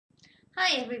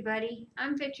Hi everybody,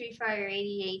 I'm Victory Fire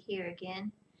 88 here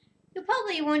again. You're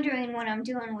probably wondering what I'm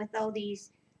doing with all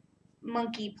these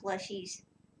monkey plushies.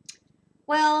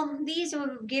 Well, these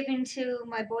were given to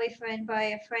my boyfriend by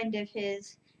a friend of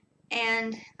his,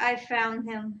 and I found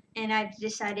them and I've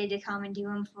decided to come and do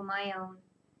them for my own.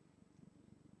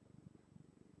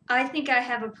 I think I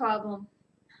have a problem.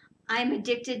 I'm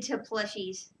addicted to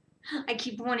plushies. I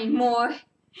keep wanting more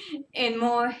and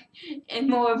more and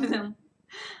more of them.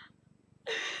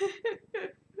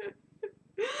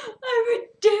 I'm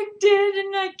addicted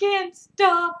and I can't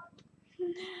stop.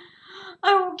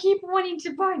 I will keep wanting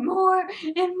to buy more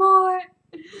and more.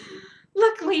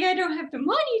 Luckily, I don't have the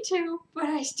money to, but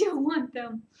I still want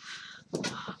them.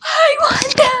 I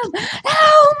want them!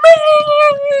 Help me!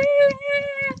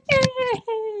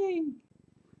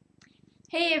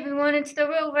 Hey everyone, it's the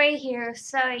real Ray here.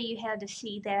 Sorry you had to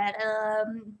see that.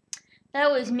 That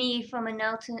was me from an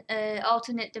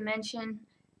alternate dimension.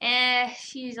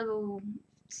 She's a little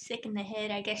sick in the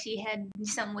head. I guess she had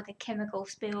something with a chemical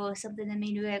spill or something that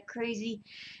made her act crazy.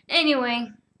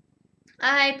 Anyway,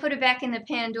 I put her back in the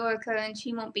Pandorica and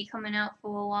she won't be coming out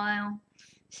for a while.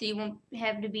 So you won't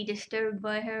have to be disturbed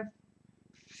by her.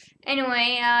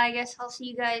 Anyway, I guess I'll see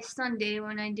you guys Sunday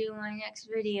when I do my next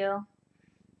video.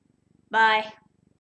 Bye.